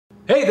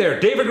Hey there,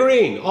 David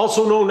Green,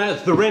 also known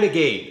as the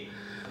Renegade.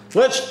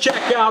 Let's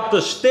check out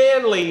the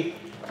Stanley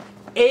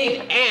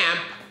 8 amp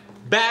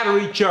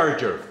battery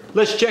charger.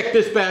 Let's check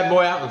this bad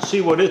boy out and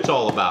see what it's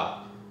all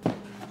about.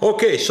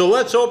 Okay, so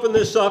let's open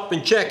this up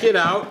and check it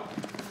out.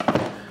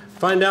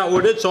 Find out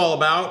what it's all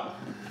about.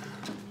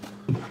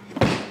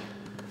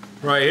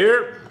 Right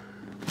here.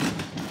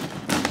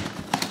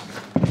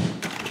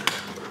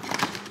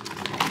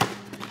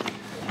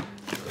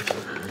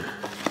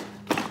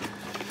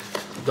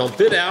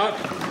 Dump it out.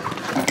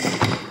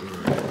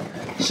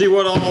 See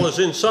what all is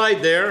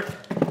inside there.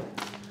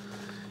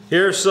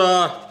 Here's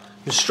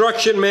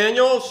instruction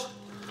manuals.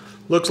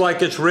 Looks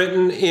like it's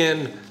written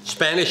in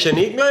Spanish and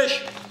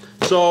English.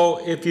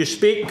 So if you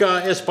speak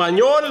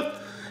Espanol,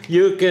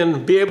 you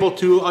can be able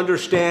to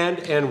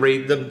understand and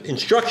read the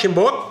instruction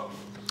book,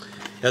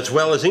 as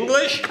well as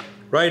English.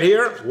 Right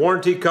here,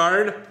 warranty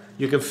card.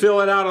 You can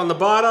fill it out on the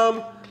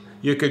bottom.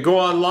 You could go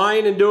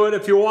online and do it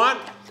if you want.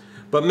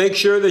 But make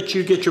sure that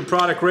you get your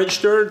product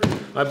registered.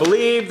 I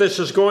believe this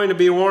is going to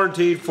be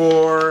warranted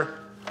for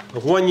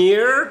 1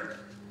 year.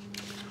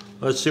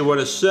 Let's see what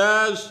it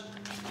says.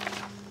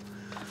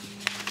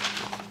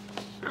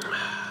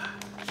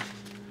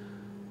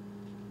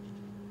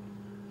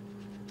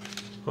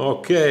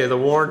 Okay, the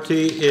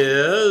warranty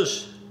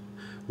is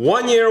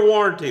 1 year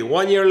warranty,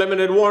 1 year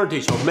limited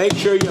warranty. So make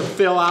sure you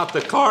fill out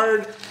the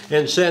card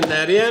and send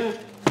that in.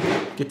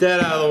 Get that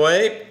out of the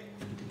way.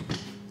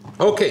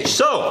 Okay,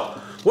 so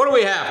what do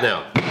we have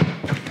now?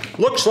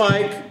 Looks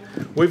like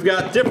we've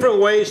got different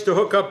ways to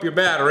hook up your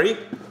battery.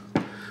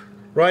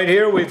 Right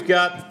here we've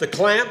got the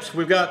clamps.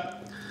 We've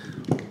got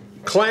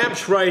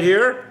clamps right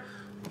here,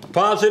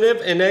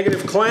 positive and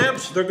negative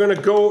clamps. They're going to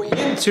go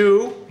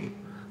into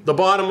the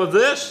bottom of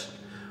this,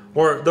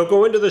 or they'll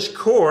go into this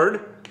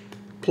cord,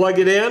 plug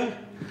it in,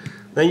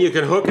 then you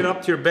can hook it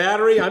up to your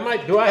battery.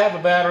 Do I have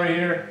a battery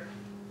here?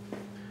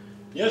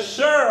 Yes,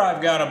 sir,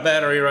 I've got a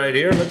battery right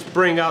here. Let's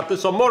bring out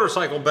this, a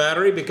motorcycle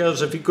battery,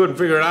 because if you couldn't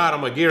figure it out,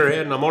 I'm a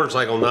gearhead and a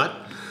motorcycle nut.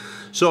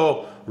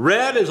 So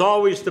red is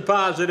always the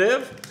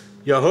positive.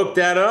 You hook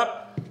that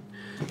up.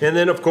 And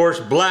then, of course,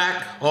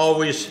 black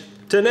always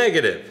to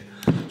negative.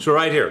 So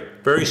right here,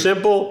 very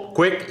simple,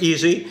 quick,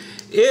 easy.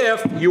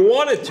 If you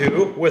wanted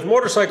to, with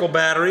motorcycle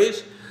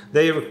batteries,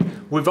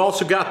 we've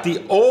also got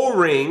the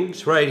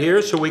O-rings right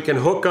here, so we can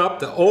hook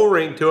up the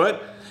O-ring to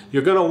it.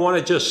 You're going to want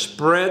to just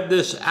spread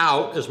this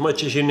out as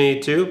much as you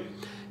need to,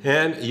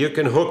 and you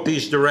can hook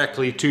these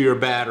directly to your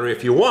battery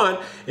if you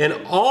want, and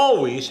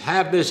always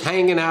have this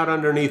hanging out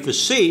underneath the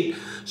seat,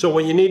 so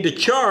when you need to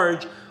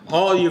charge,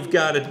 all you've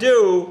got to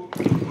do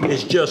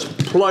is just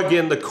plug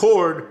in the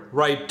cord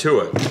right to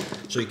it.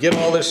 So you get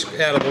all this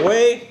out of the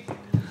way.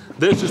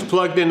 This is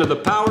plugged into the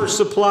power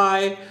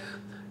supply.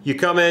 You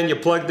come in, you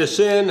plug this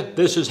in,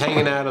 this is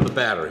hanging out of the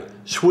battery.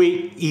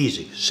 Sweet,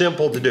 easy,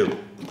 simple to do.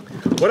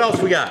 What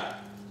else we got?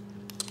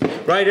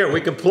 Right here, we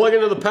can plug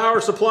into the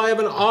power supply of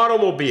an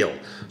automobile.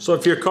 So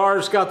if your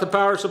car's got the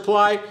power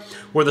supply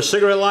where the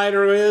cigarette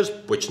lighter is,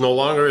 which no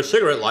longer is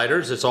cigarette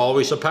lighters, it's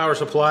always a power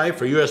supply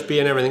for USB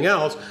and everything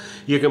else,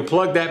 you can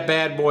plug that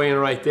bad boy in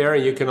right there,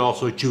 and you can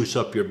also juice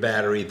up your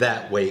battery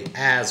that way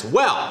as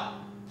well.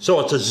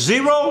 So it's a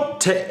 0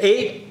 to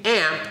 8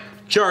 amp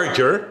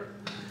charger.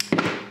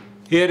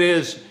 It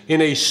is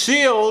in a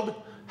sealed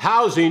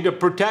housing to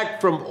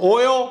protect from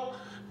oil,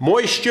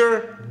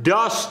 moisture,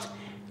 dust.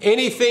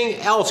 Anything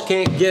else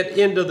can't get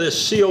into this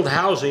sealed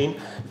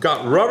housing.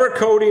 Got rubber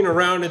coating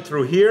around it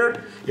through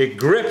here. It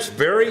grips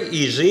very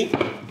easy,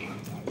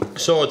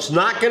 so it's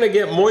not going to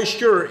get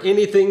moisture or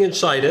anything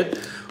inside it.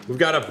 We've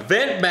got a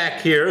vent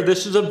back here.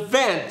 This is a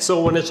vent,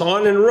 so when it's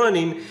on and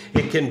running,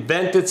 it can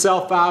vent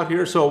itself out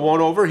here so it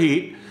won't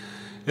overheat.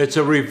 It's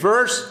a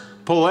reverse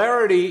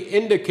polarity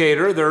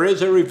indicator. There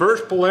is a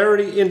reverse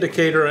polarity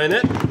indicator in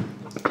it.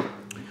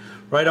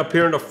 Right up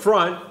here in the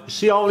front, you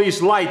see all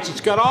these lights.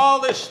 It's got all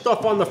this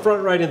stuff on the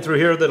front right in through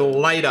here that'll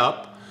light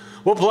up.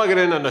 We'll plug it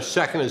in a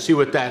second and see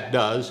what that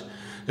does.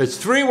 There's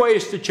 3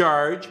 ways to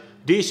charge: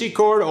 DC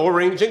cord,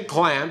 O-rings, and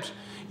clamps.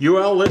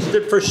 UL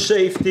listed for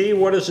safety.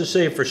 What does it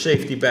say for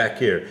safety back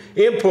here?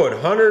 Input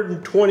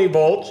 120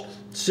 volts,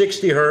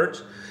 60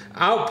 hertz.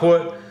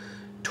 Output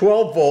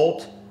 12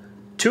 volt,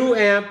 2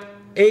 amp,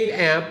 8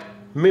 amp.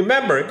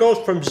 Remember, it goes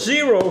from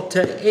 0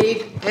 to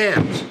 8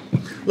 amps.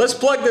 Let's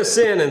plug this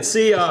in and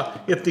see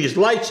if these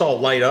lights all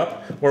light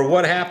up or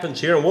what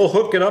happens here, and we'll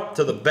hook it up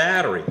to the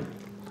battery.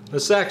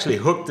 Let's actually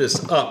hook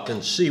this up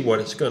and see what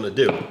it's going to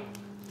do.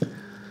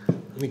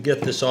 Let me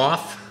get this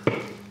off.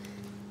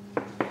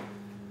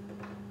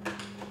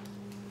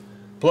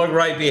 Plug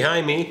right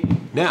behind me.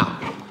 Now,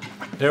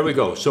 there we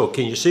go. So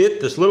can you see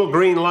it? This little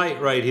green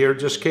light right here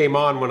just came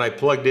on when I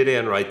plugged it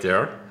in right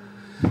there.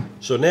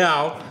 So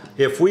now,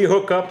 if we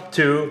hook up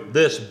to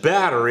this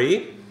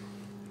battery,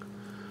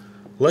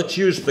 let's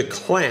use the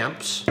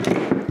clamps,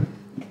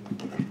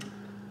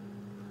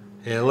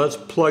 and let's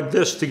plug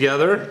this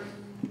together.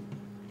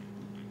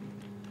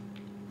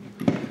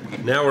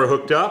 Now we're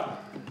hooked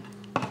up,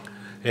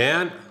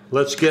 and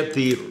let's get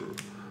the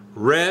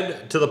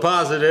red to the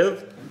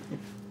positive.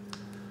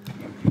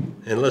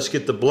 And let's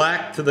get the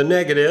black to the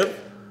negative.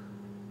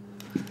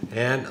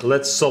 And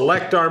let's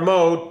select our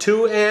mode,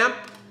 2 amp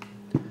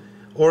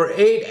or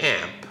 8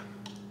 amp.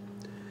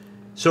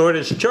 So it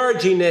is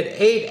charging at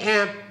 8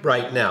 amp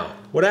right now.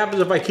 What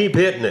happens if I keep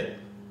hitting it?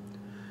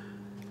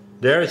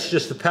 There, it's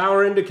just the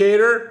power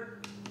indicator.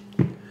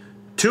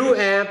 2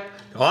 amp.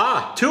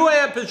 2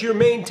 amp is your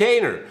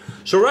maintainer.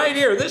 So right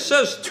here, this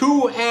says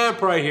 2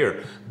 amp right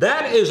here.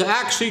 That is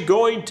actually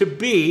going to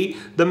be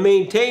the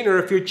maintainer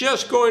if you're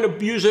just going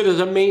to use it as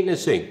a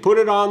maintenance thing. Put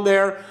it on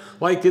there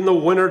like in the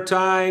winter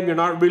time, you're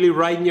not really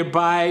riding your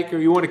bike, or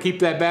you want to keep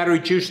that battery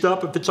juiced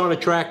up if it's on a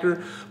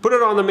tractor. Put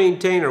it on the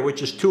maintainer,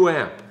 which is 2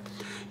 amp.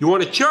 You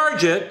want to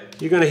charge it,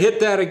 you're going to hit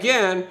that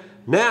again.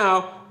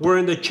 Now we're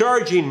in the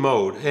charging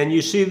mode, and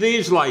you see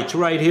these lights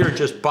right here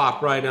just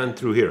pop right on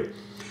through here.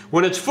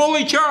 When it's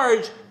fully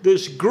charged,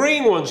 this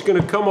green one's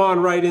going to come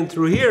on right in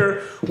through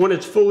here when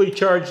it's fully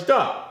charged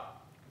up.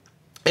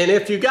 And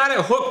if you got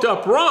it hooked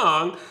up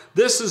wrong,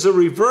 this is a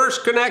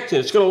reverse connection.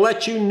 It's going to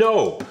let you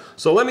know.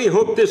 So let me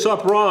hook this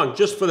up wrong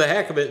just for the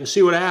heck of it and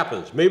see what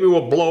happens. Maybe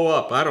we'll blow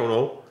up. I don't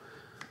know.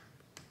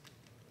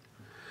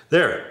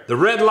 There, the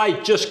red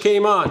light just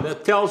came on.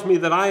 That tells me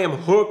that I am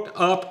hooked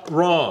up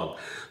wrong.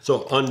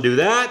 So undo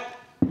that,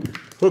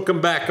 hook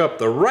them back up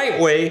the right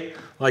way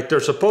like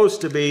they're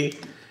supposed to be,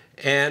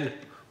 and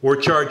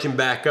we're charging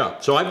back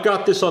up. So I've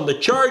got this on the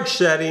charge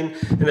setting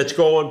and it's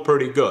going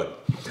pretty good.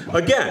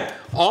 Again,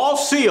 all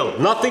sealed.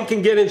 Nothing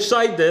can get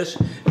inside this.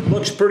 It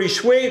looks pretty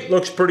sweet,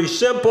 looks pretty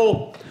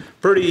simple,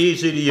 pretty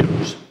easy to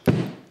use.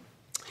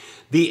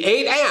 The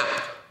 8 amp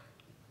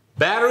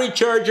battery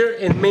charger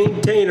and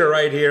maintainer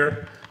right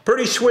here.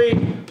 Pretty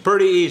sweet,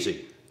 pretty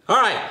easy. All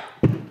right,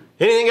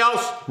 anything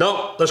else?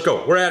 No, let's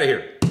go. We're out of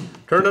here.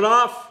 Turn it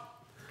off,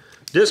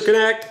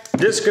 disconnect,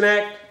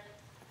 disconnect,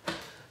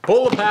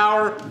 pull the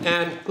power,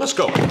 and let's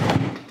go.